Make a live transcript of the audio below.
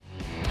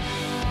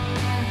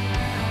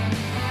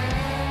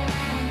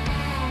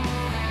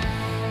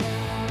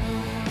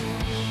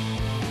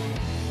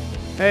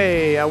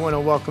Hey, I want to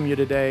welcome you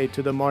today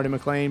to the Marty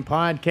McLean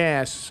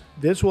podcast.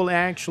 This will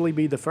actually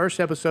be the first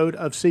episode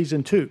of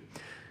Season 2.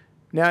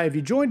 Now, if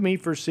you joined me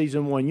for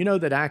Season 1, you know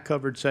that I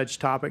covered such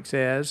topics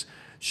as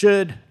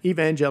should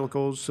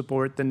evangelicals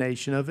support the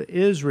nation of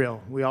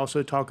Israel? We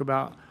also talk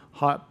about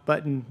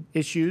hot-button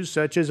issues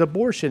such as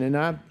abortion, and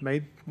I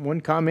made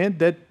one comment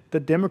that the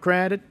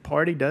Democratic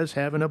Party does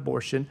have an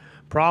abortion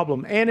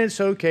problem, and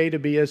it's okay to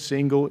be a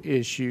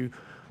single-issue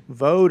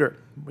voter.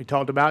 We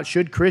talked about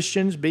should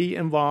Christians be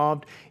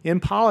involved in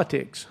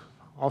politics.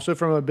 Also,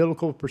 from a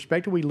biblical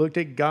perspective, we looked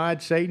at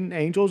God, Satan,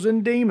 angels,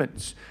 and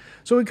demons.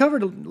 So we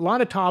covered a lot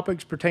of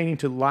topics pertaining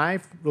to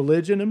life,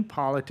 religion, and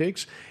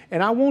politics,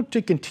 and I want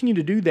to continue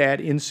to do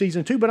that in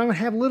Season 2, but I'm going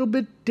to have a little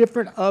bit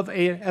different of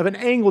an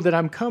angle that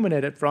I'm coming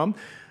at it from.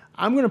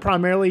 I'm going to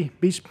primarily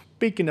be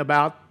speaking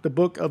about the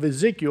book of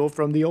Ezekiel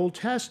from the Old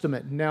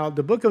Testament. Now,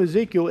 the book of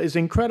Ezekiel is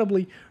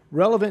incredibly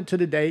relevant to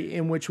the day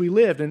in which we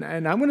lived, and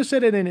I'm going to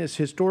set it in its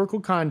historical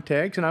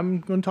context, and I'm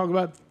going to talk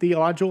about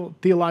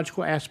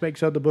theological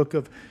aspects of the book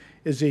of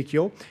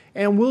Ezekiel,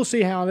 and we'll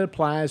see how it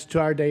applies to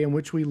our day in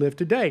which we live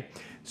today.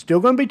 Still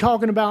going to be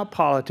talking about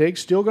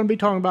politics, still going to be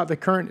talking about the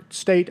current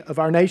state of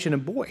our nation,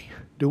 and boy,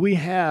 do we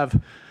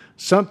have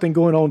something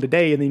going on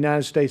today in the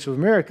United States of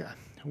America.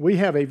 We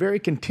have a very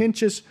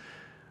contentious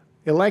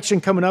election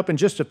coming up in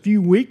just a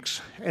few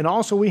weeks, and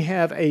also we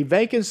have a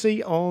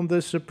vacancy on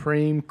the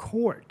Supreme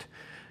Court.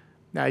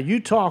 Now, you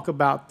talk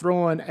about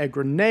throwing a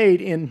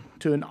grenade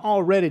into an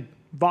already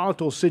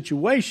volatile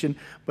situation,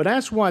 but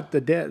that's what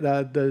the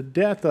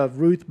death of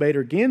Ruth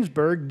Bader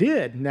Ginsburg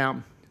did.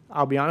 Now,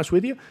 I'll be honest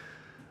with you,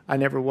 I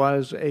never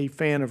was a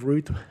fan of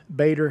Ruth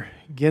Bader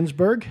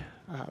Ginsburg.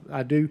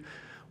 I do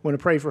want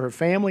to pray for her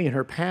family and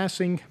her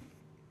passing,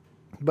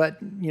 but,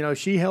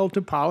 she held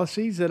to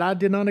policies that I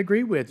did not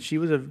agree with. She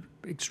was an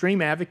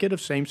extreme advocate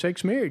of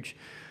same-sex marriage.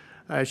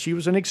 She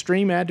was an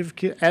extreme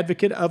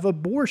advocate of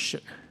abortion.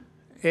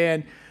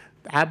 And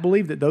I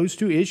believe that those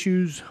two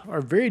issues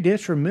are very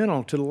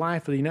detrimental to the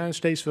life of the United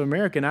States of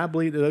America, and I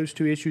believe that those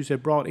two issues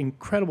have brought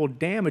incredible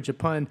damage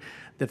upon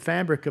the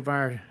fabric of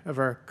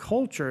our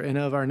culture and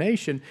of our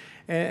nation.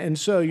 And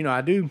so, I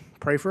do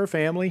pray for her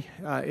family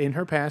in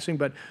her passing,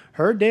 but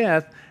her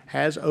death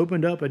has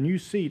opened up a new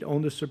seat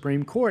on the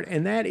Supreme Court,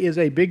 and that is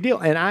a big deal.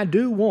 And I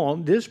do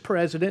want this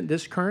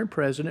current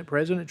president,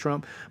 President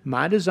Trump,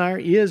 my desire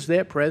is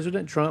that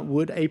President Trump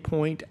would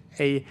appoint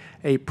a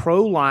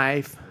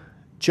pro-life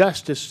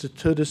justice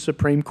to the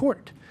Supreme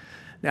Court.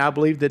 Now, I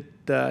believe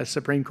that the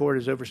Supreme Court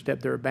has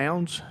overstepped their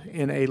bounds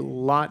in a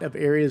lot of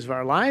areas of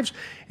our lives,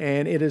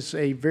 and it is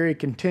a very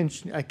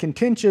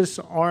contentious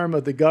arm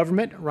of the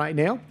government right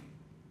now.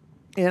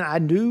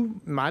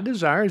 And my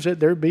desire is that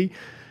there be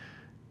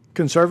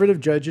conservative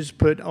judges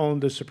put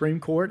on the Supreme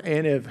Court,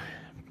 and if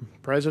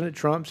President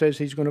Trump says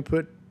he's going to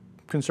put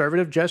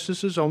conservative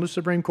justices on the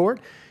Supreme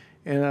Court,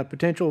 and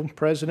potential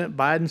President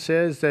Biden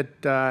says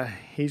that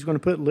he's going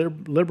to put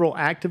liberal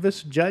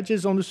activist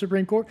judges on the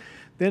Supreme Court,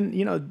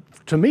 then,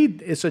 to me,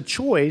 it's a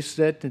choice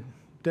that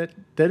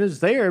is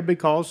there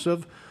because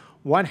of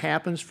what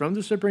happens from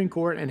the Supreme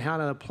Court and how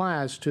it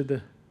applies to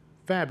the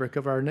fabric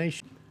of our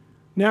nation.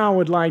 Now I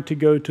would like to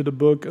go to the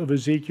book of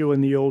Ezekiel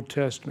in the Old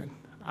Testament.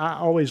 I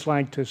always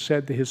like to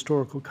set the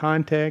historical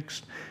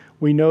context.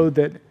 We know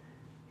that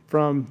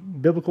from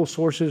biblical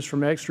sources,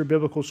 from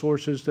extra-biblical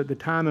sources, that the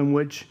time in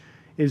which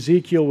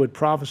Ezekiel would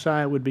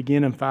prophesy would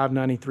begin in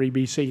 593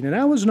 BC. And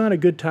that was not a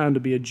good time to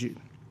be a Jew.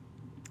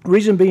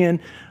 Reason being,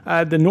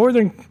 the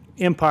northern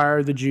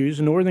empire, the Jews,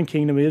 the northern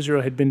kingdom of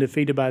Israel had been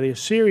defeated by the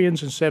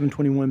Assyrians in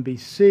 721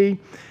 BC.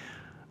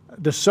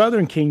 The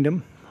southern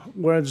kingdom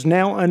was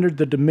now under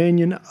the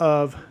dominion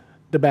of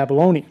the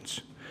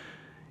Babylonians.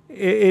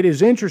 It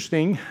is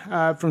interesting,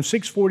 from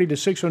 640 to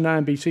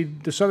 609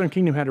 BC, the southern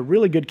kingdom had a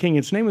really good king.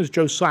 His name was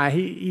Josiah.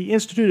 He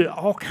instituted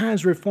all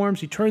kinds of reforms.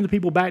 He turned the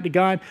people back to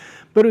God,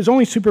 but it was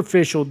only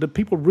superficial. The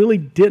people really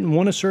didn't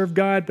want to serve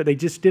God, but they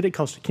just did it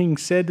because the king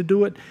said to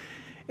do it.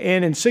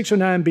 And in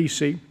 609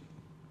 BC,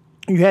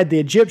 you had the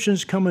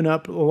Egyptians coming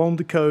up along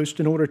the coast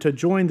in order to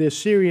join the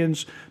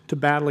Assyrians to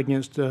battle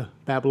against the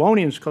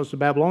Babylonians, because the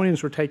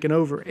Babylonians were taking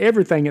over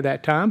everything at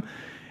that time.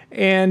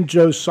 And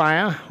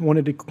Josiah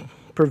wanted to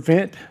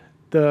prevent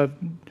the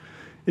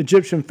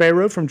Egyptian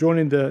Pharaoh from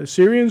joining the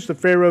Assyrians. The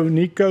Pharaoh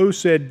Necho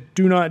said,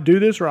 "Do not do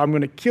this or I'm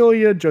going to kill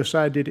you."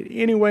 Josiah did it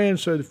anyway, and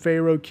so the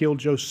Pharaoh killed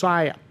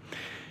Josiah.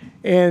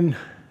 And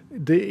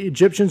the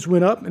Egyptians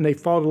went up and they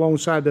fought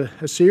alongside the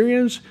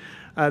Assyrians.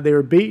 They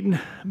were beaten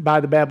by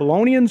the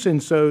Babylonians,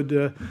 and so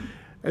the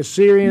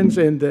Assyrians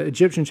and the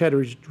Egyptians had to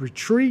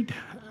retreat.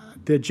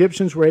 The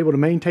Egyptians were able to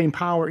maintain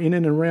power in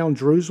and around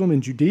Jerusalem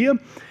and Judea,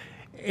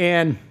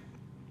 and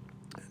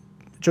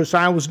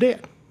Josiah was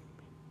dead.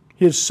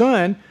 His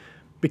son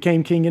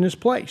became king in his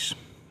place,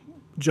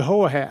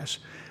 Jehoahaz.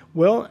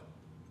 Well,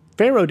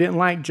 Pharaoh didn't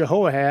like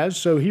Jehoahaz,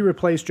 so he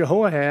replaced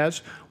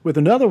Jehoahaz with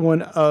another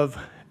one of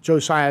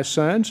Josiah's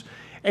sons,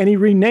 and he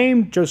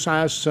renamed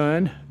Josiah's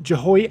son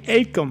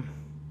Jehoiakim.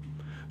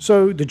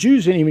 So the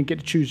Jews didn't even get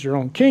to choose their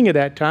own king at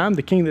that time.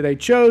 The king that they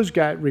chose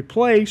got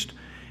replaced,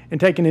 and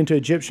taken into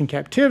Egyptian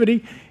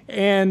captivity.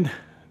 And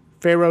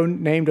Pharaoh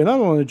named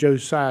another one of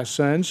Josiah's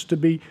sons to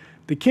be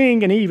the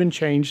king, and he even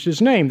changed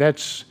his name.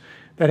 That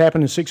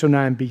happened in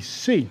 609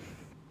 BC.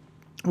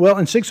 Well,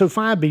 in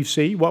 605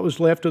 BC, what was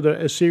left of the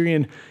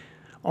Assyrian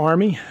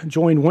army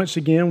joined once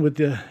again with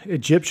the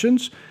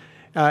Egyptians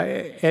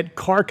at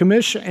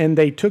Carchemish, and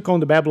they took on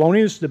the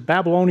Babylonians. The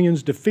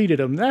Babylonians defeated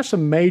them. That's a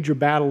major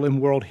battle in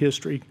world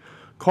history.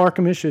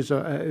 Carchemish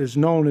is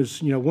known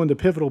as one of the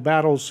pivotal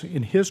battles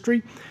in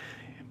history,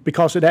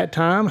 because at that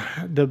time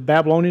the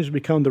Babylonians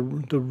become the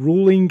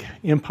ruling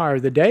empire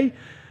of the day.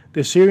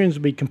 The Assyrians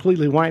would be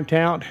completely wiped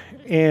out,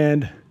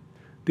 and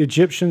the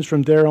Egyptians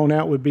from there on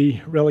out would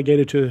be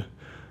relegated to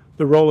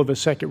the role of a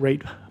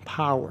second-rate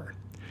power.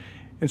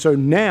 And so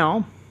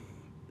now,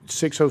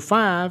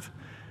 605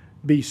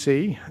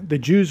 BC, the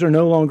Jews are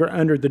no longer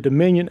under the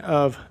dominion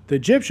of the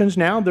Egyptians.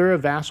 Now they're a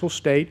vassal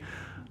state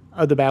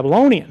of the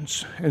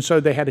Babylonians, and so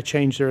they had to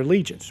change their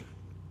allegiance.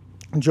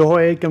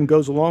 Jehoiakim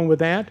goes along with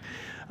that.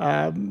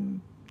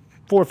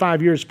 4 or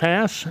 5 years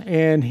pass,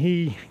 and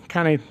he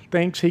kind of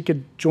thinks he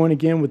could join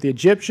again with the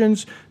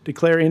Egyptians,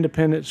 declare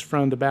independence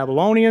from the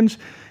Babylonians.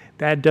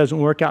 That doesn't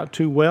work out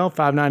too well.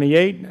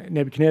 598,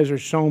 Nebuchadnezzar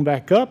is shown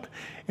back up,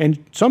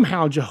 and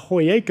somehow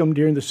Jehoiakim,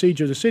 during the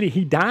siege of the city,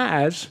 he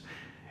dies,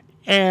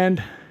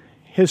 and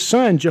his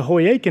son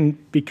Jehoiakim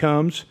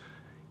becomes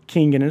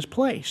king in his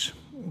place.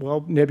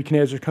 Well,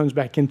 Nebuchadnezzar comes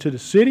back into the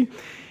city.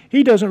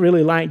 He doesn't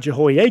really like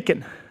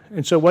Jehoiakim,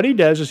 and so what he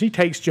does is he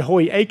takes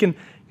Jehoiakim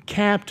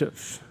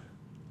captive,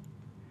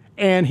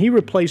 and he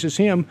replaces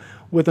him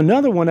with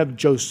another one of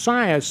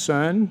Josiah's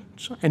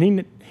sons, and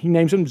he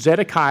names him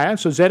Zedekiah.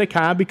 So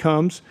Zedekiah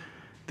becomes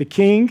the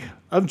king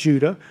of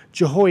Judah.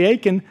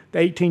 Jehoiakim, the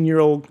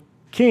 18-year-old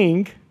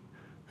king,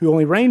 who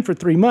only reigned for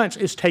 3 months,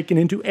 is taken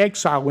into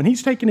exile. When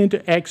he's taken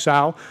into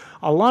exile,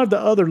 a lot of the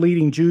other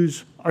leading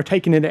Jews are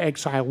taken into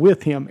exile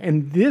with him,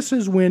 and this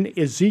is when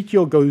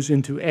Ezekiel goes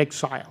into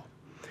exile.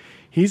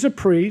 He's a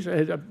priest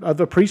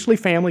of a priestly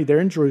family there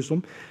in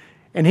Jerusalem,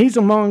 and he's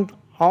among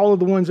all of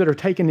the ones that are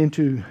taken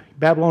into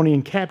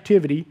Babylonian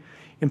captivity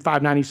in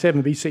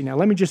 597 BC. Now,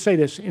 let me just say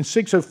this. In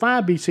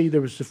 605 BC,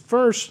 there was the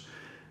first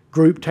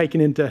group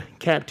taken into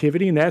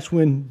captivity, and that's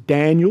when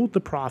Daniel, the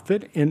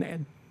prophet,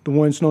 and the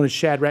ones known as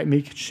Shadrach,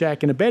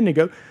 Meshach, and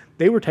Abednego,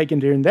 they were taken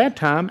during that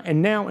time.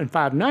 And now in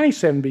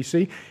 597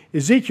 BC,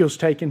 Ezekiel's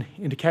taken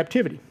into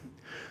captivity.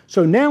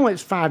 So now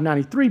it's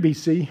 593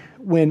 BC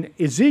when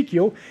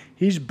Ezekiel,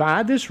 he's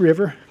by this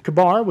river,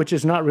 Kabar, which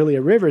is not really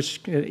a river, it's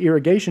an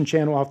irrigation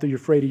channel off the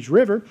Euphrates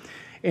River,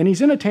 and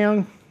he's in a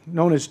town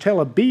known as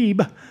Tel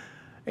Aviv,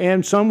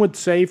 and some would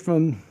say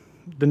from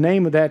the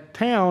name of that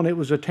town, it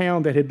was a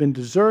town that had been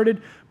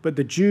deserted, but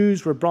the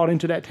Jews were brought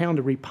into that town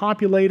to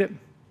repopulate it.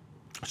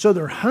 So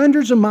they're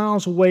hundreds of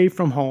miles away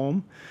from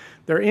home.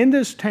 They're in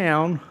this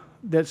town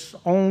that's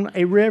on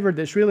a river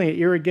that's really an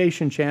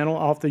irrigation channel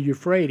off the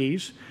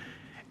Euphrates.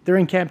 They're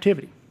in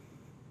captivity.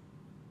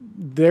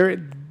 They're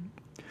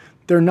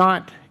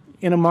not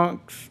in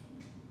amongst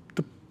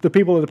the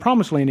people of the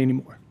Promised Land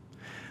anymore.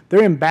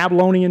 They're in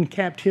Babylonian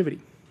captivity.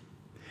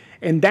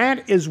 And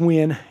that is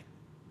when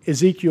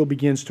Ezekiel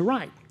begins to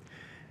write.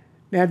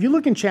 Now, if you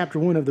look in chapter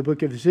 1 of the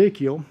book of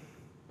Ezekiel,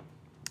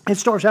 it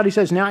starts out, he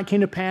says, "Now it came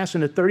to pass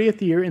in the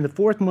 30th year, in the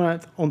 4th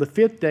month, on the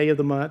 5th day of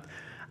the month,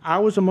 I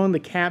was among the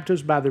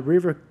captives by the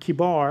river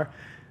Kibar,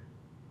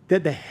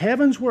 that the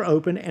heavens were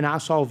open, and I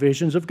saw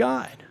visions of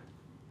God."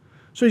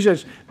 So he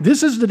says,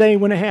 this is the day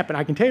when it happened.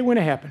 I can tell you when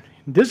it happened.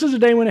 This is the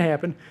day when it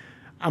happened.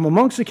 I'm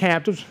amongst the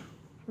captives.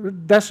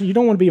 You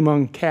don't want to be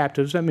among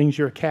captives. That means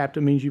you're a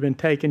captive. It means you've been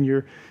taken.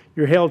 You're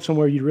held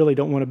somewhere you really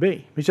don't want to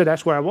be. He said,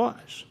 that's where I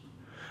was.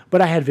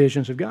 But I had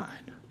visions of God.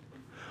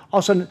 All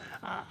of a sudden,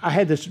 I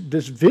had this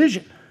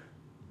vision.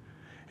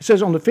 It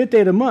says, on the 5th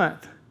day of the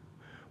month,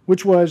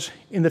 which was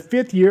in the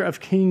 5th year of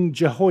King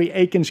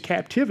Jehoiakim's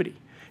captivity,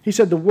 he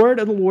said, the word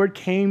of the Lord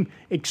came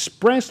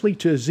expressly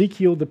to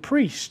Ezekiel the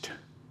priest.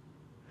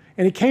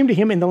 And it came to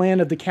him in the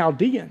land of the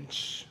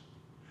Chaldeans.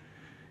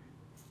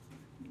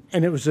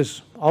 And it was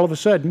this, all of a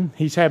sudden,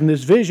 he's having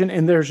this vision,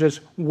 and there's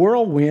this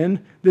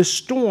whirlwind, this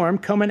storm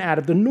coming out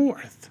of the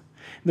north.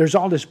 There's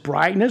all this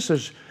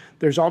brightness,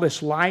 there's all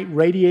this light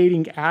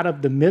radiating out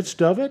of the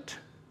midst of it.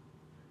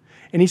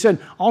 And he said,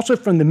 also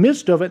from the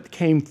midst of it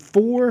came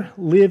 4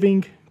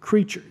 living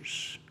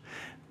creatures.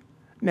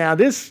 Now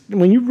this,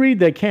 when you read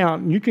the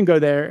account, you can go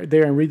there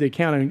and read the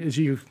account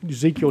in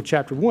Ezekiel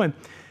chapter 1.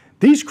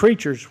 These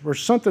creatures were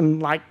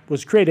something like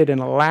was created in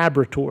a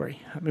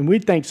laboratory. I mean,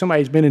 we'd think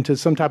somebody's been into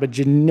some type of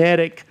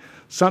genetic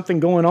something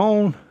going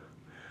on.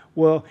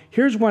 Well,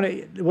 here's what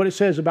it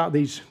says about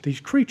these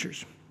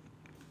creatures.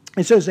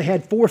 It says they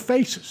had 4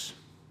 faces.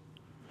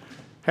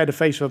 Had the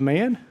face of a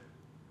man,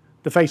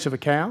 the face of a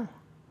cow,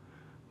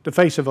 the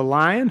face of a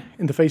lion,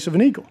 and the face of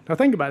an eagle. Now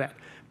think about that.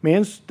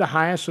 Man's the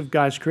highest of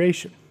God's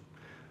creation.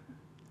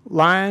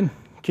 Lion,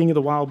 king of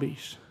the wild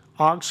beasts.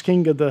 Ox,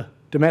 king of the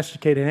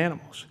domesticated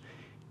animals.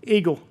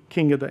 Eagle,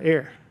 king of the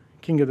air,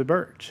 king of the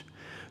birds.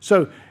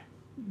 So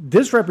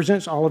This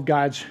represents all of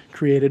God's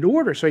created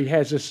order. So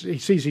he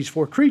sees these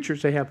four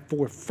creatures. They have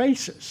four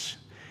faces,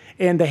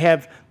 and they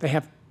have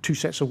two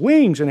sets of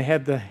wings, and they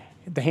have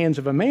the hands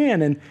of a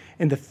man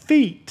and the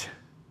feet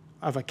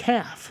of a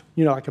calf,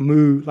 like a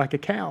moo, like a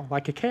cow,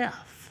 like a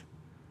calf.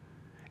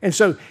 And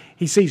so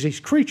he sees these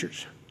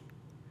creatures.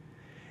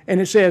 And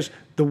it says,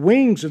 the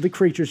wings of the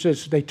creatures,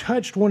 says they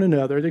touched one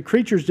another. The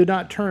creatures did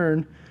not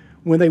turn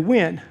when they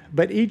went,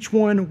 but each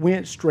one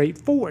went straight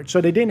forward.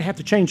 So they didn't have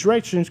to change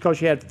directions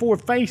because you had four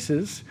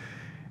faces,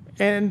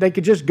 and they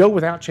could just go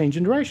without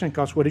changing direction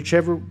because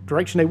whichever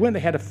direction they went, they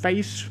had a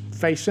face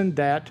facing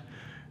that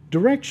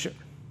direction.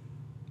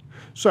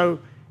 So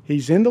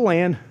he's in the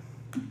land,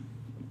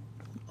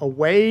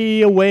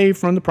 away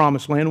from the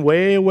promised land,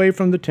 way away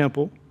from the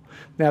temple.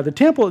 Now, the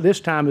temple at this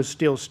time is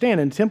still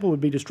standing. The temple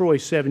would be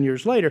destroyed 7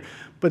 years later,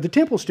 but the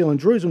temple's still in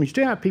Jerusalem. You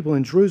still have people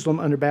in Jerusalem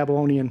under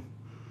Babylonian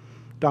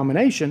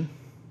domination,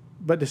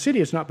 but the city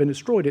has not been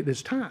destroyed at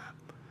this time.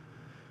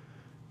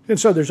 And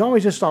so there's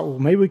always this thought, well,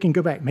 maybe we can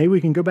go back. Maybe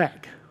we can go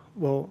back.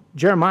 Well,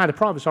 Jeremiah the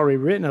prophet's already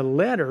written a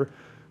letter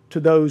to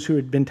those who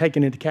had been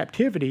taken into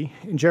captivity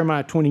in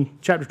Jeremiah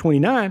chapter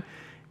 29,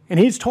 and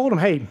he's told them,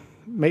 hey,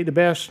 make the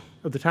best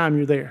of the time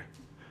you're there.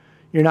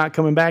 You're not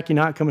coming back. You're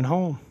not coming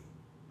home.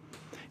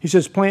 He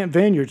says, plant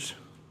vineyards,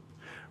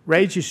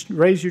 raise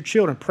your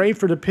children, pray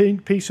for the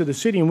peace of the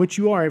city in which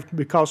you are,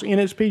 because in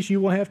its peace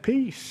you will have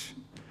peace.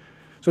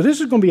 So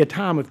this is going to be a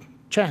time of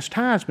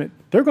chastisement.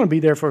 They're going to be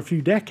there for a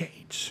few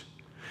decades.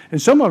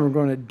 And some of them are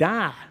going to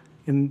die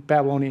in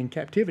Babylonian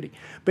captivity.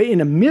 But in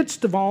the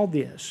midst of all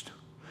this,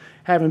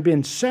 having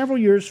been several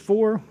years,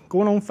 going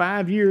on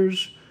 5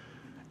 years,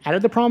 out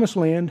of the promised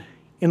land,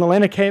 in the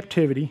land of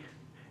captivity,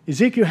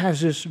 Ezekiel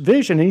has this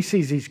vision, and he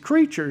sees these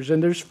creatures,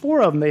 and there's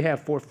four of them. They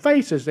have four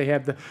faces. They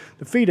have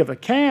the feet of a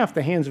calf,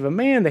 the hands of a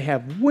man. They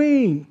have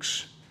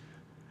wings.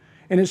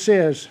 And it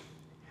says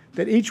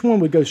that each one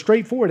would go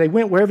straight forward. They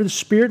went wherever the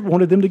Spirit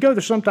wanted them to go.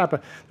 There's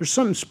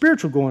something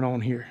spiritual going on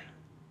here.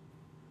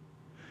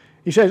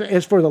 He says,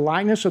 as for the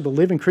likeness of the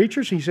living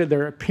creatures, he said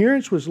their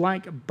appearance was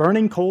like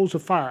burning coals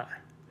of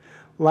fire,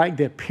 like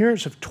the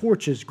appearance of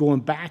torches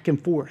going back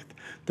and forth.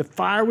 The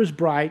fire was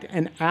bright,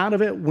 and out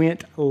of it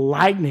went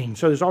lightning.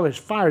 So there's all this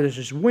fire, there's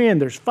this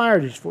wind, there's fire,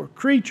 there's four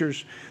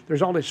creatures,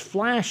 there's all this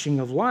flashing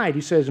of light.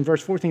 He says in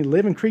verse 14,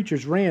 living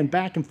creatures ran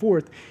back and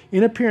forth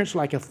in appearance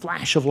like a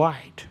flash of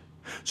light.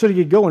 So they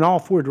could go in all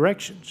four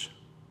directions.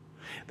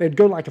 They'd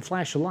go like a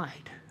flash of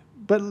light.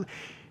 But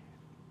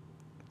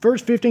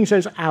verse 15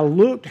 says, I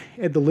looked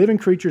at the living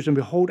creatures, and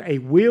behold, a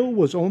wheel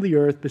was on the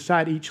earth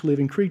beside each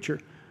living creature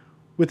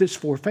with its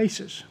four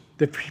faces.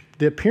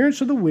 The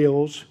appearance of the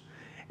wheels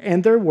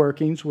and their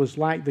workings was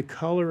like the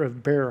color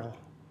of beryl,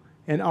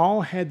 and all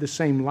had the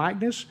same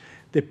likeness.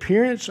 The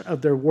appearance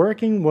of their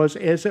working was,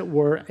 as it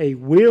were, a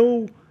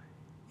wheel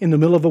in the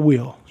middle of a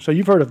wheel. So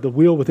you've heard of the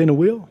wheel within a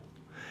wheel?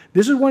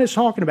 This is what it's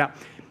talking about.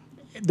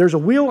 There's a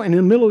wheel, and in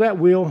the middle of that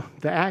wheel,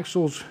 the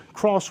axles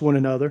cross one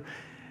another.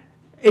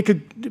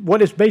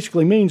 What it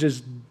basically means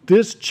is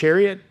this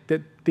chariot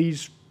that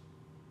these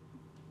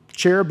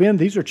cherubim,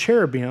 these are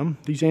cherubim,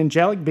 these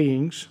angelic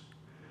beings.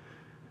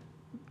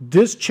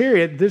 This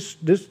chariot, this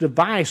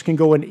device can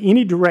go in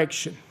any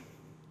direction.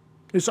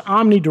 It's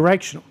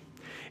omnidirectional.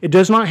 It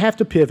does not have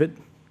to pivot.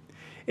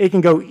 It can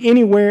go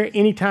anywhere,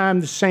 anytime,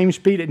 the same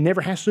speed. It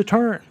never has to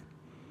turn.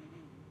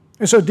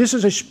 And so this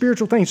is a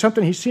spiritual thing,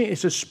 something he's seeing.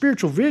 It's a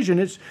spiritual vision.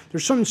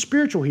 There's something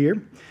spiritual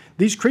here.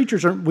 These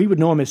creatures, we would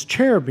know them as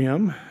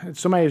cherubim.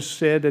 Somebody has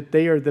said that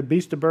they are the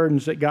beast of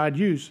burdens that God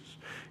uses.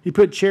 He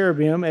put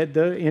cherubim at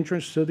the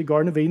entrance to the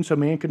Garden of Eden so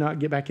man could not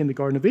get back in the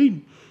Garden of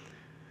Eden.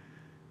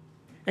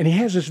 And he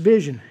has this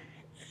vision,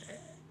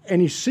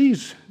 and he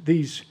sees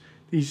these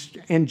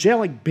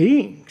angelic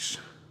beings,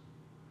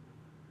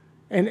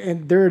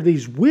 and there are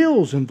these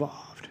wheels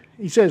involved.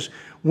 He says,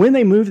 when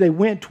they moved, they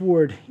went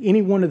toward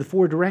any one of the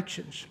four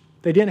directions.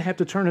 They didn't have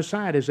to turn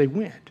aside as they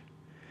went.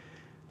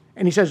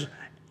 And he says,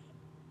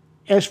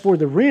 as for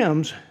the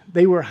rims,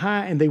 they were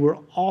high and they were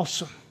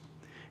awesome.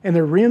 And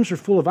their rims are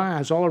full of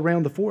eyes all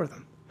around the four of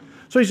them.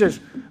 So he says,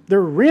 there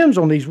are rims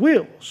on these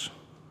wheels.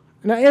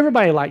 Now,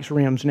 everybody likes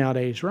rims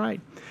nowadays,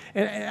 right?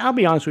 And I'll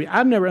be honest with you,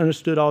 I've never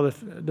understood all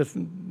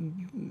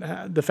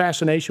the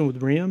fascination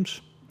with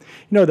rims.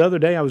 You know, the other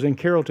day I was in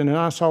Carrollton, and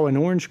I saw an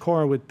orange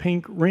car with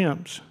pink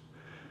rims.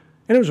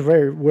 And it was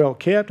very well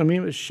kept. I mean,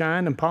 it was a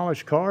shined and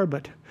polished car,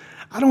 but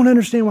I don't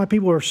understand why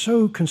people are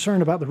so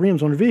concerned about the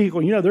rims on a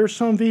vehicle. You know, there are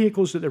some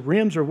vehicles that the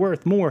rims are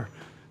worth more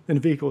than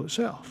the vehicle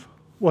itself.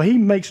 Well, he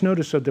makes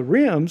notice of the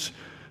rims,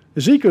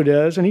 Ezekiel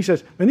does, and he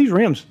says, man, these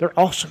rims, they're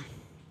awesome.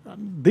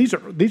 These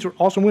are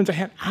awesome ones that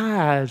had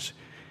eyes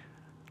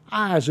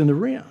in the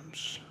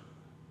rims.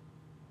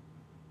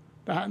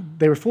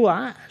 They were full of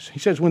eyes. He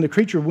says, when the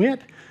creature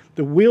went,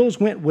 the wheels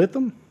went with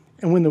them,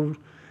 and when the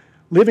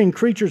living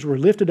creatures were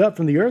lifted up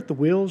from the earth, the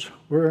wheels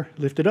were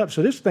lifted up.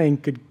 So this thing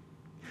could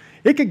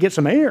get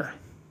some air.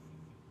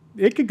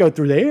 It could go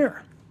through the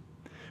air.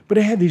 But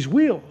it had these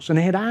wheels, and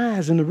it had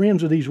eyes in the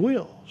rims of these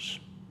wheels.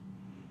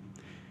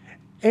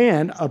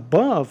 And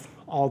above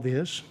all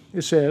this,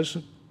 it says,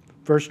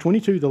 verse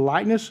 22, the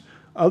likeness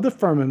of the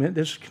firmament,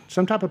 this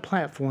some type of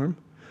platform,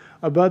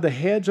 above the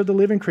heads of the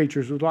living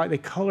creatures was like the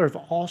color of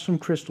awesome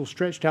crystal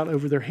stretched out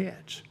over their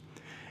heads.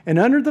 And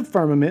under the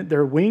firmament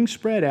their wings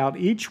spread out,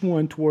 each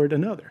one toward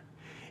another.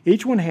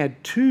 Each one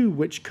had two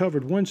which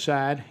covered one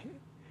side,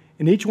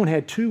 and each one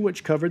had two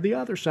which covered the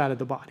other side of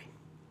the body.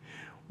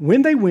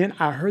 When they went,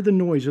 I heard the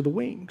noise of the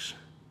wings,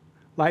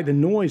 like the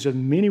noise of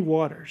many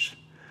waters,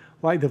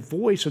 like the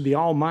voice of the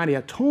Almighty,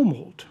 a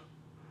tumult,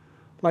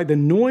 like the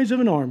noise of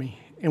an army.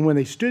 And when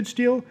they stood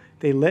still,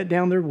 they let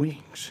down their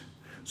wings.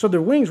 So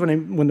their wings,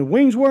 when the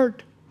wings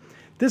worked,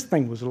 this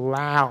thing was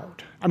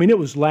loud. I mean, it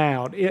was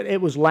loud.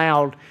 It was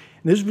loud.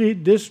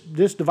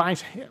 This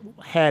device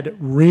had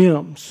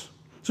rims.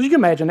 So you can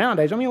imagine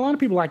nowadays, I mean, a lot of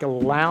people like a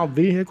loud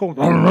vehicle,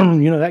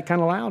 that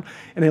kind of loud,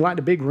 and they like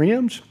the big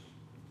rims.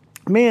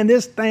 Man,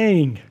 this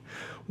thing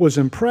was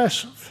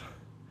impressive.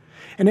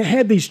 And it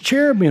had these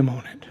cherubim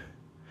on it.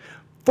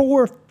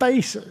 4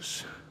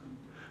 faces.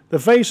 The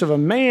face of a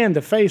man,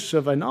 the face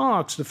of an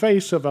ox, the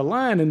face of a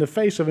lion, and the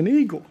face of an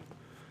eagle.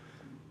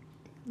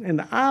 And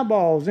the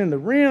eyeballs and the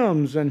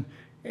rims and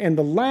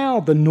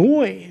the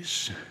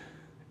noise.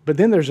 But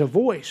then there's a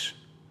voice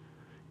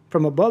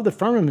from above the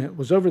firmament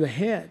was over the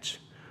heads.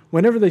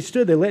 Whenever they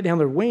stood, they let down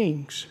their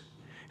wings.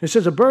 It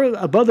says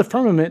above the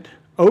firmament,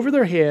 over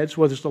their heads,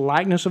 was the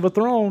likeness of a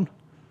throne,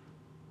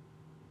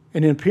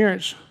 and in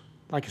appearance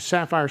like a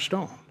sapphire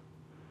stone.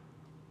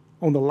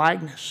 On the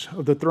likeness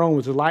of the throne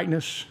was the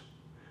likeness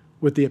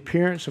with the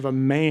appearance of a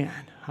man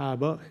high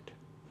above it.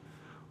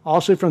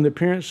 Also from the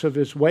appearance of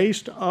his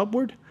waist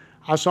upward,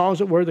 I saw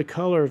as it were the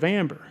color of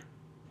amber,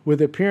 with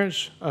the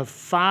appearance of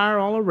fire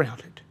all around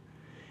it.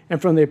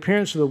 And from the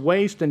appearance of the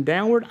waist and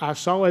downward, I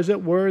saw as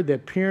it were the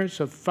appearance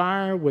of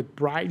fire with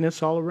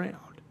brightness all around.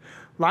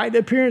 Like the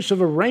appearance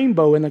of a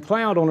rainbow in the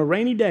cloud on a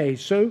rainy day,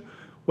 so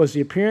was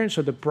the appearance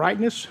of the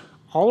brightness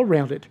all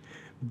around it.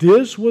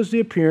 This was the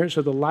appearance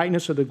of the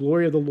likeness of the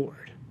glory of the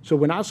Lord. So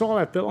when I saw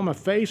it, I fell on my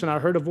face, and I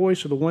heard a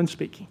voice of the one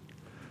speaking.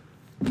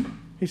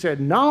 He said,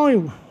 not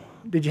only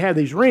did you have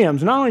these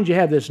rims, not only did you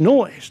have this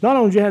noise, not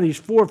only did you have these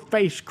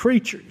 4-faced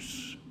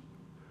creatures,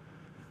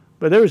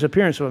 but there was the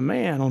appearance of a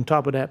man on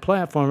top of that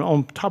platform,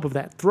 on top of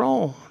that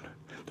throne.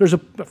 There's a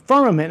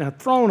firmament and a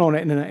throne on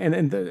it,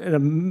 and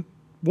a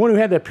one who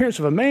had the appearance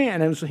of a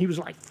man, and he was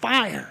like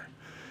fire.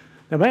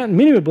 Now,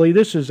 many would believe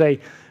this is a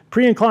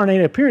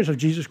pre-incarnated appearance of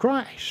Jesus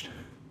Christ.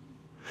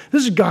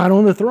 This is God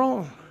on the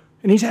throne,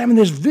 and he's having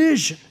this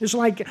vision. It's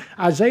like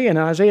Isaiah in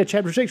Isaiah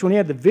chapter 6 when he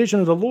had the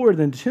vision of the Lord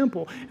in the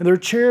temple, and there are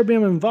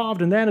cherubim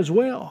involved in that as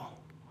well.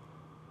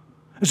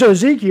 And so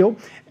Ezekiel,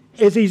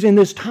 as he's in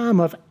this time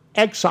of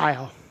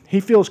exile, he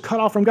feels cut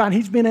off from God.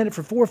 He's been at it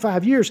for 4 or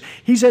 5 years.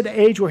 He's at the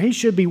age where he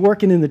should be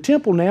working in the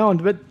temple now,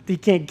 but he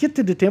can't get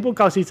to the temple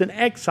because he's in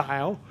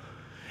exile.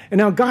 And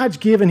now God's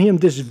given him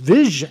this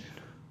vision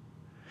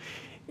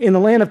in the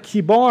land of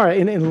Kibar,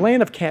 in the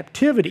land of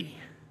captivity,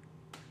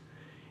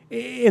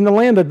 in the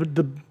land of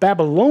the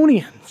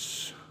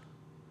Babylonians.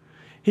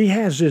 He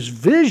has this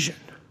vision.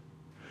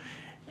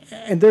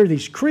 And there are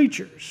these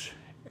creatures.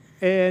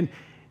 And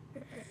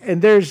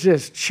there's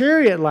this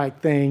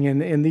chariot-like thing,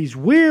 and these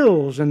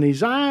wheels, and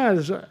these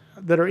eyes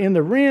that are in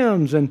the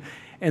rims, and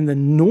the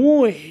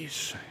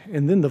noise,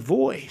 and then the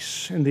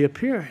voice, and the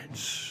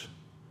appearance.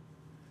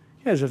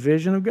 He has a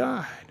vision of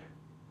God.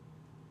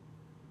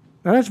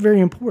 Now that's very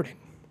important.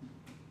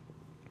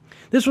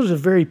 This was a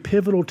very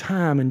pivotal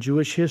time in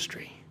Jewish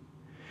history.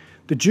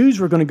 The Jews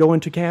were going to go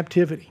into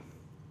captivity.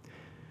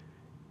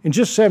 In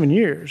just 7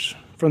 years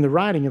from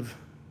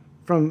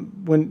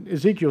when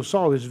Ezekiel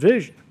saw this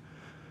vision,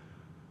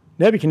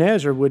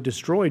 Nebuchadnezzar would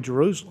destroy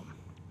Jerusalem.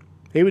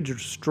 He would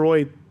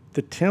destroy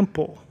the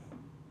temple.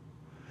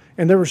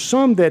 And there were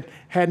some that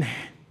had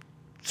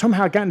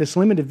somehow gotten this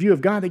limited view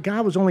of God, that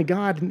God was only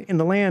God in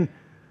the land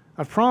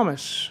of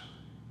promise,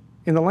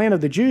 in the land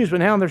of the Jews. But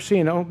now they're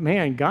seeing, oh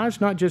man,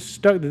 God's not just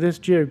stuck to this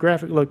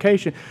geographic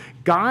location.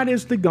 God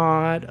is the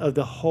God of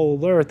the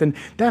whole earth. And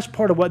that's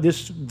part of what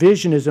this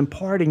vision is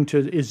imparting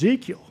to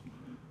Ezekiel.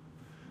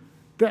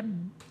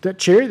 That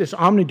chariot that's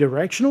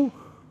omnidirectional,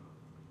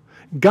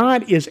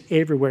 God is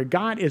everywhere.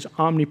 God is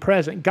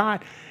omnipresent.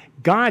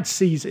 God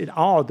sees it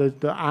all.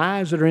 The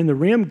eyes that are in the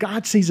rim,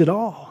 God sees it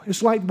all.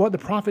 It's like what the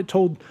prophet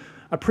told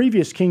a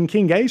previous king,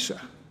 King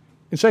Asa.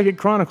 In 2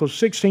 Chronicles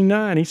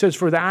 16:9, he says,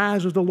 "For the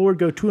eyes of the Lord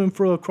go to and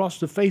fro across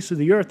the face of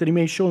the earth, that he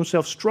may show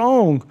himself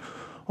strong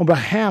on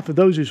behalf of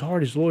those whose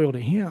heart is loyal to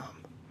him."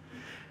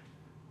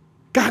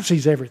 God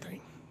sees everything.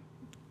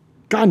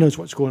 God knows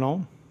what's going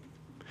on.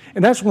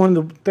 And that's one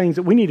of the things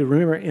that we need to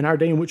remember in our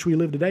day in which we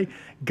live today.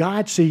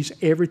 God sees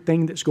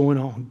everything that's going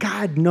on.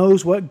 God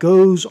knows what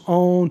goes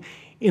on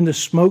in the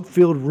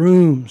smoke-filled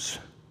rooms.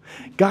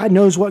 God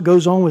knows what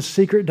goes on with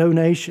secret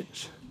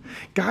donations.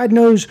 God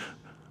knows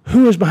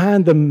who is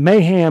behind the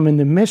mayhem and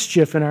the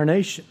mischief in our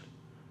nation.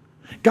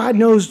 God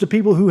knows the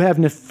people who have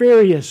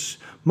nefarious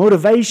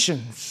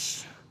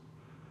motivations.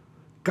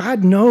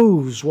 God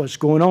knows what's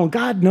going on.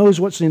 God knows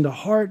what's in the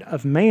heart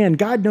of man.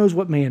 God knows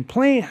what man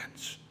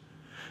plans.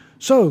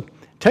 So,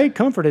 Take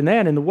comfort in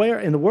that, in the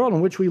world in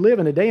which we live,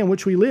 in the day in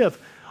which we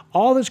live.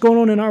 All that's going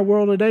on in our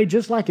world today,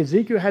 just like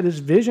Ezekiel had this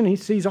vision, he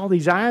sees all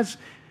these eyes.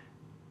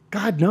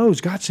 God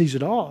knows, God sees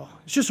it all.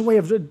 It's just a way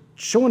of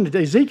showing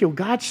to Ezekiel,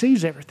 God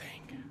sees everything.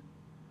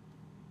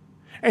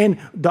 And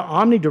the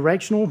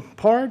omnidirectional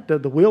part, the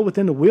wheel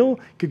within the wheel,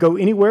 could go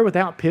anywhere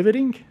without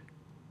pivoting.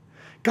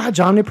 God's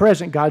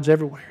omnipresent, God's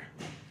everywhere.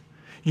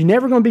 You're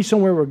never going to be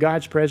somewhere where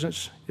God's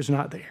presence is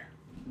not there.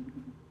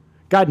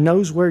 God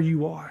knows where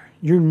you are.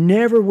 You're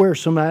never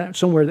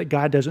somewhere that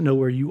God doesn't know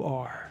where you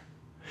are.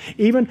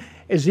 Even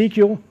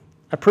Ezekiel,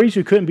 a priest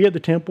who couldn't be at the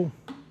temple,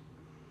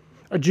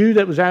 a Jew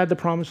that was out of the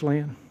promised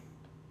land,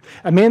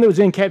 a man that was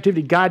in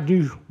captivity, God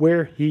knew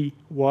where he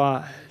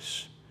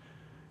was.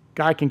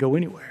 God can go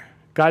anywhere.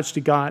 God's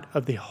the God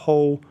of the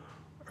whole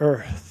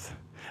earth.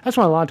 That's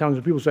why a lot of times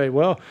when people say,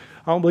 well,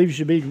 I don't believe you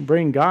should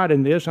bring God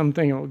in this. I'm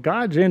thinking, well,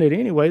 God's in it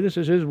anyway. This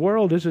is his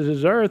world. This is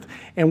his earth.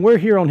 And we're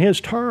here on his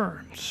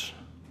terms.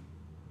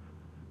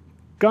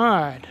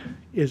 God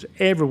is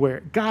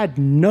everywhere. God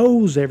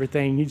knows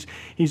everything.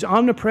 He's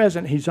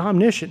omnipresent. He's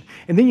omniscient.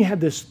 And then you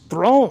have this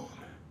throne.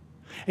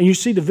 And you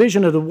see the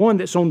vision of the one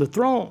that's on the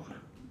throne.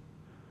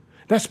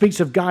 That speaks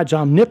of God's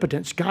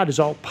omnipotence. God is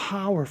all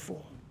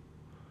powerful.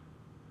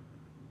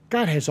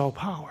 God has all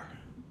power.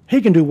 He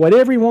can do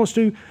whatever he wants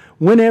to,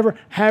 whenever,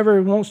 however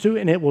he wants to,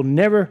 and it will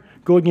never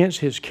go against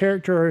his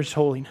character or his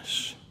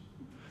holiness.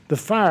 The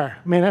fire,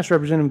 man, that's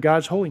representative of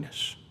God's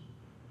holiness.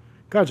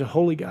 God's a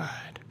holy God.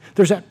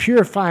 There's that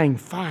purifying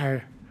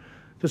fire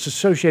that's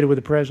associated with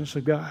the presence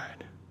of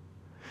God.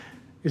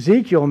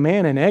 Ezekiel, a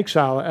man in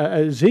exile,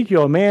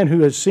 Ezekiel, a man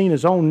who has seen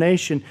his own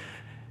nation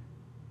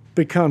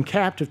become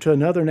captive to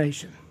another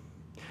nation.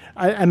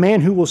 A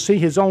man who will see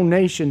his own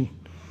nation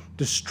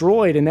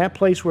destroyed in that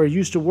place where he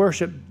used to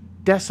worship,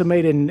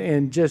 decimated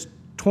and just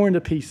torn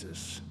to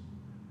pieces.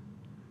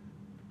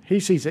 He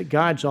sees that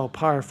God's all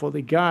powerful,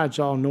 that God's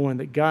all knowing,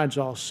 that God's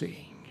all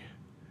seeing.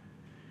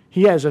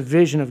 He has a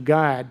vision of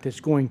God that's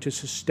going to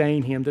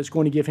sustain him, that's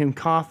going to give him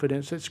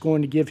confidence, that's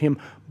going to give him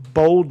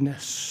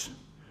boldness,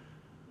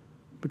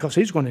 because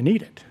he's going to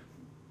need it.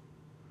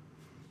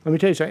 Let me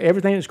tell you something,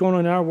 everything that's going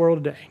on in our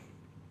world today,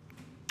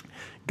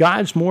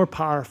 God's more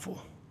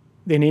powerful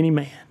than any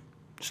man.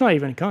 It's not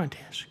even a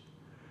contest.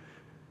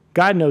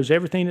 God knows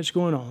everything that's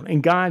going on,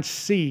 and God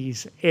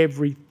sees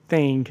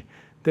everything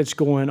that's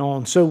going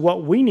on. So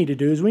what we need to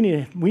do is we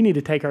need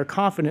to take our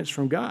confidence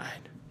from God.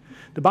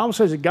 The Bible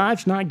says that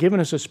God's not given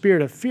us a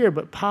spirit of fear,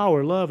 but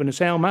power, love, and a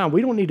sound mind.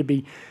 We don't need to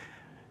be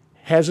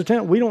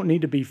hesitant. We don't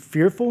need to be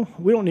fearful.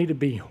 We don't need to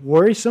be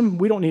worrisome.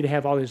 We don't need to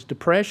have all this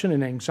depression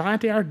and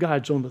anxiety. Our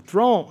God's on the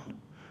throne.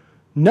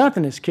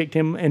 Nothing has kicked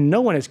him, and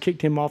no one has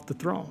kicked him off the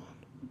throne.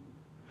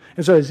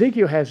 And so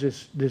Ezekiel has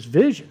this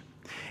vision.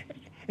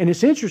 And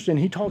it's interesting,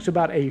 he talks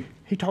about a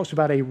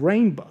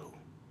rainbow.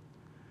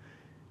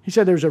 He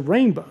said there's a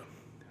rainbow.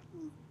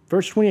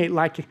 Verse 28,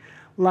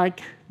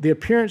 like the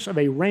appearance of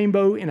a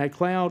rainbow in a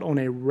cloud on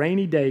a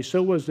rainy day,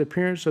 so was the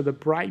appearance of the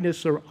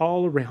brightness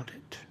all around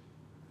it.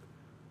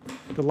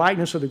 The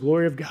likeness of the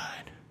glory of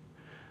God.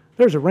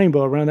 There's a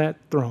rainbow around that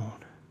throne.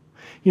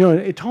 You know,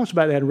 it talks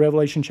about that in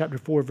Revelation chapter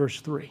 4,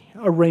 verse 3.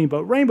 A rainbow.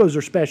 Rainbows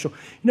are special.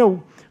 You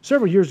know,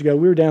 several years ago,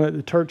 we were down at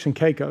the Turks and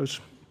Caicos,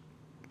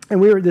 and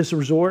we were at this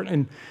resort,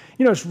 and,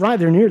 you know, it's right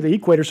there near the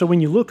equator, so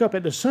when you look up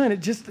at the sun,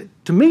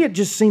 to me, it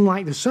just seemed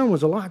like the sun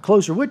was a lot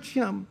closer, which,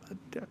 you know,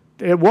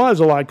 it was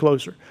a lot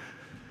closer.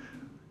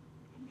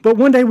 But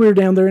one day we were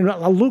down there, and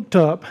I looked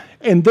up,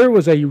 and there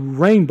was a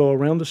rainbow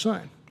around the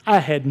sun. I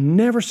had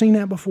never seen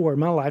that before in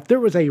my life. There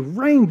was a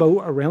rainbow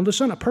around the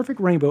sun, a perfect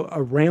rainbow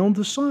around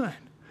the sun.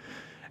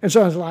 And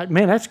so I was like,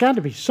 man, that's got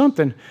to be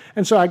something.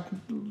 And so I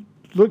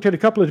looked at a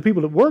couple of the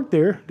people that worked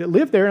there, that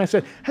lived there, and I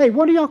said, hey,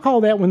 what do y'all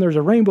call that when there's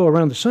a rainbow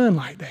around the sun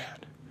like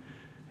that?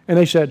 And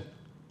they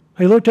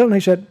looked up and they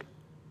said,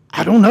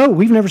 I don't know.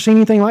 We've never seen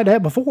anything like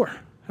that before.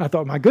 I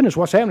thought, my goodness,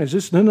 what's happening? Is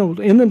this the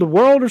end of the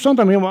world or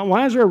something? I mean,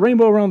 why is there a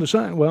rainbow around the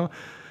sun? Well,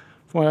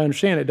 from what I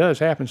understand, it does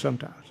happen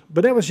sometimes.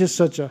 But that was just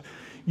such a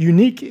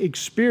unique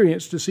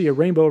experience to see a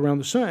rainbow around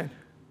the sun.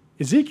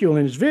 Ezekiel,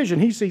 in his vision,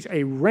 he sees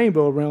a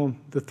rainbow around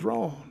the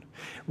throne.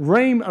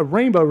 A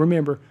rainbow,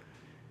 remember,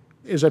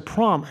 is a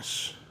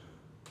promise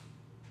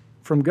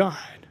from God.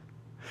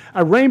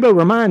 A rainbow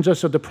reminds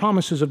us of the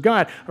promises of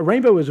God. A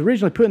rainbow was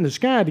originally put in the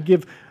sky to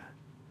give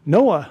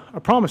Noah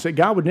a promise that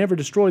God would never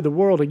destroy the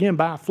world again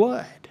by a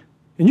flood.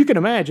 And you can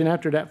imagine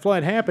after that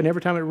flood happened,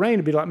 every time it rained,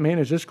 it'd be like, man,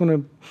 is this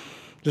going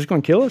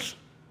to kill us?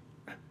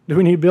 Do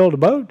we need to build a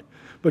boat?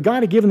 But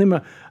God had given them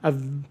a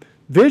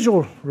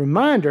visual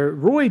reminder.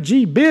 Roy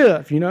G.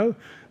 Biv, you know,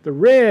 the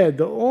red,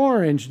 the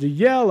orange, the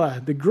yellow,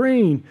 the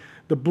green,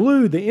 the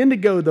blue, the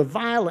indigo, the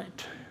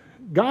violet.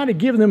 God had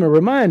given them a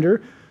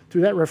reminder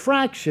through that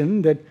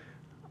refraction that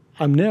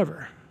I'm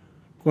never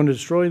going to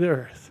destroy the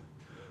earth,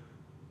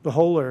 the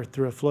whole earth,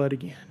 through a flood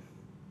again.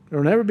 There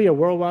will never be a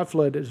worldwide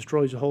flood that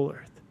destroys the whole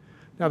earth.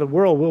 Now, the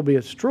world will be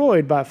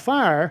destroyed by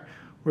fire,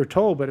 we're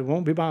told, but it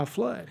won't be by a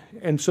flood.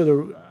 And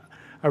so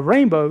a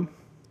rainbow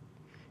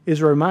is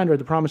a reminder of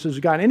the promises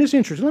of God. And it's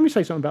interesting. Let me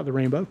say something about the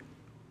rainbow.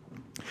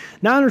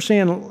 Now, I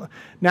understand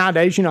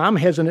nowadays, I'm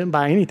hesitant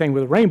by anything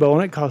with a rainbow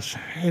on it because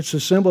it's a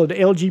symbol of the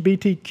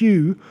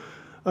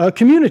LGBTQ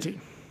community.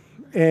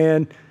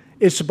 And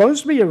it's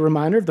supposed to be a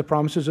reminder of the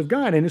promises of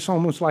God. And it's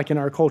almost like in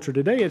our culture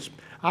today,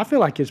 I feel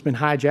like it's been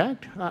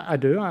hijacked. I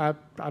do. I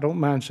don't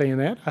mind saying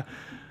that.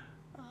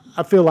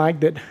 I feel like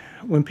that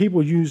when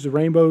people use the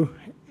rainbow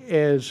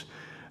as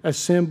a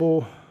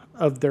symbol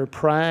of their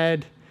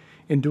pride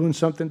in doing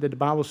something that the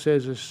Bible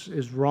says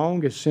is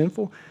wrong, is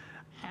sinful,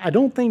 I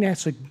don't think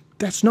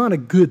that's not a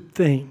good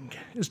thing.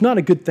 It's not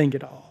a good thing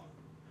at all.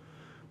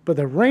 But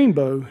the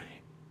rainbow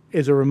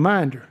is a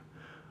reminder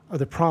of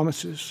the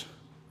promises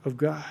of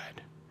God.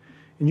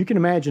 And you can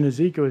imagine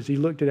Ezekiel as he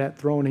looked at that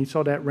throne, he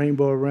saw that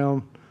rainbow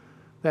around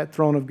that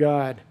throne of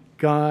God.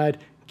 God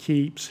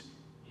keeps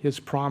his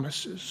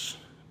promises.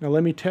 Now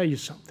let me tell you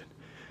something.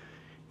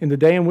 In the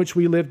day in which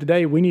we live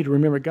today, we need to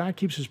remember God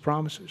keeps his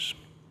promises.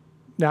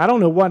 Now I don't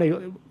know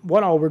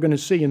what all we're going to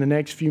see in the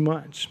next few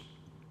months.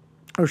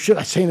 Or should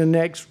I say in the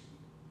next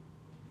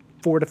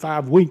 4 to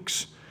 5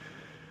 weeks.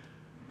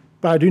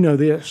 But I do know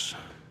this.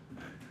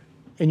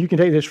 And you can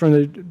take this from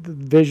the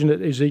vision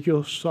that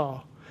Ezekiel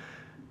saw.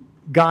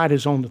 God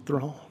is on the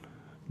throne.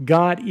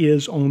 God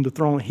is on the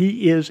throne.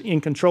 He is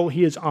in control.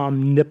 He is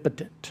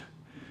omnipotent.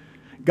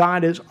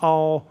 God is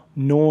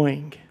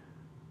all-knowing.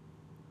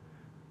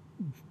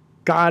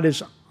 God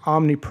is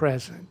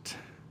omnipresent.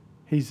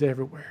 He's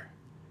everywhere.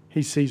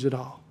 He sees it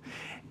all.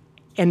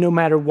 And no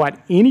matter what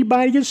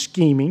anybody is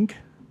scheming,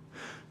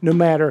 no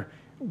matter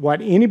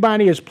what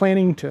anybody is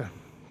planning to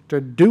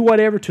do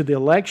whatever to the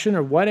election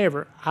or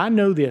whatever, I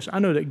know this. I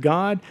know that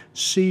God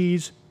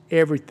sees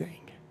everything.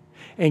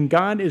 And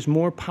God is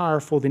more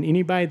powerful than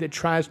anybody that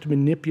tries to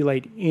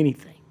manipulate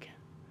anything.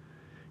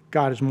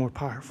 God is more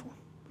powerful.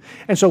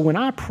 And so when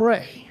I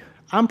pray,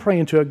 I'm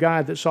praying to a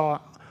God that's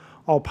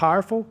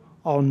all-powerful,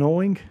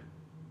 all-knowing,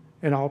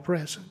 and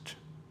all-present.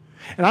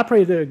 And I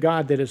pray to a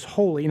God that is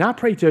holy. And I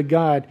pray to a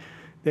God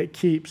that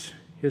keeps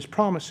his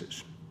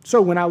promises.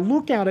 So when I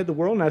look out at the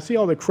world and I see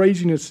all the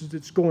craziness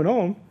that's going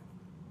on,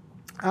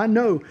 I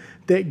know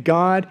that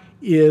God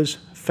is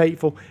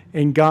faithful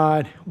and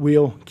God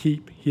will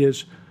keep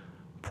his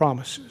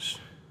promises.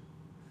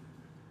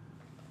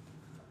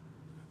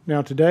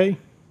 Now today,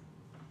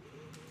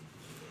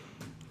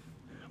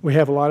 we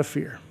have a lot of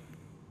fear.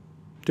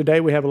 Today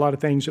we have a lot of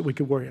things that we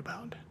could worry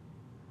about.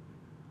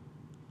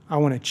 I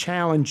want to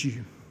challenge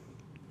you.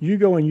 You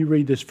go and you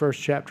read this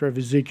first chapter of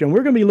Ezekiel. And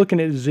we're going to be looking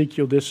at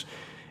Ezekiel this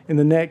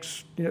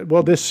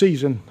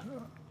season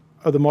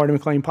of the Marty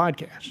McLean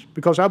podcast,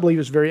 because I believe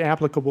it's very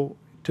applicable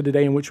to the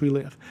day in which we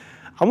live.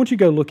 I want you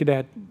to go look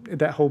at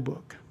that whole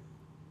book.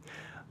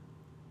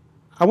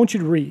 I want you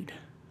to read.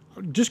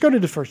 Just go to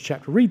the first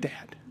chapter. Read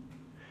that.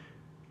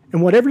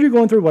 And whatever you're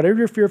going through, whatever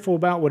you're fearful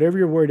about, whatever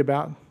you're worried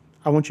about,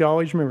 I want you to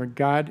always remember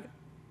God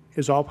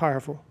is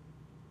all-powerful.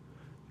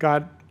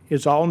 God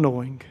is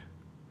all-knowing.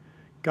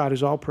 God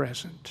is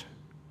all-present.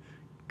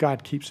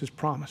 God keeps his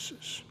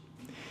promises.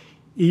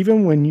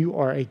 Even when you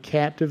are a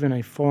captive in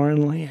a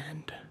foreign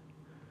land,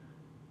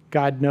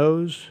 God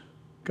knows,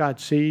 God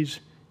sees,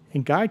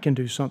 and God can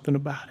do something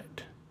about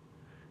it.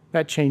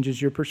 That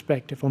changes your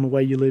perspective on the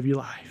way you live your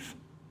life.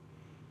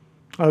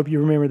 I hope you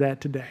remember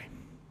that today.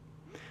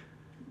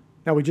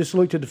 Now, we just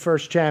looked at the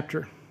first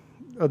chapter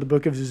of the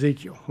book of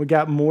Ezekiel. We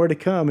got more to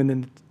come in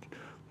the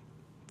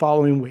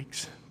following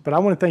weeks. But I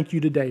want to thank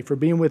you today for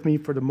being with me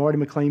for the Marty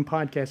McLean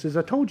podcast. As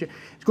I told you,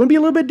 it's going to be a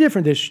little bit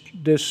different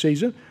this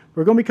season.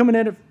 We're going to be coming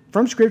at it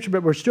from Scripture,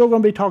 but we're still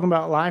going to be talking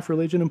about life,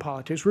 religion, and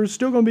politics. We're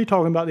still going to be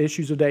talking about the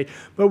issues of the day,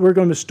 but we're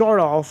going to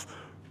start off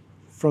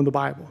from the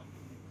Bible.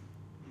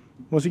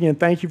 Once again,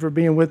 thank you for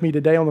being with me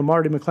today on the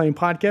Marty McLean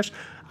podcast.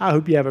 I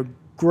hope you have a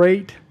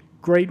great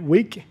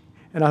week,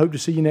 and I hope to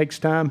see you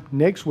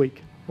next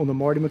week on the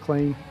Marty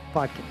McLean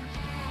podcast.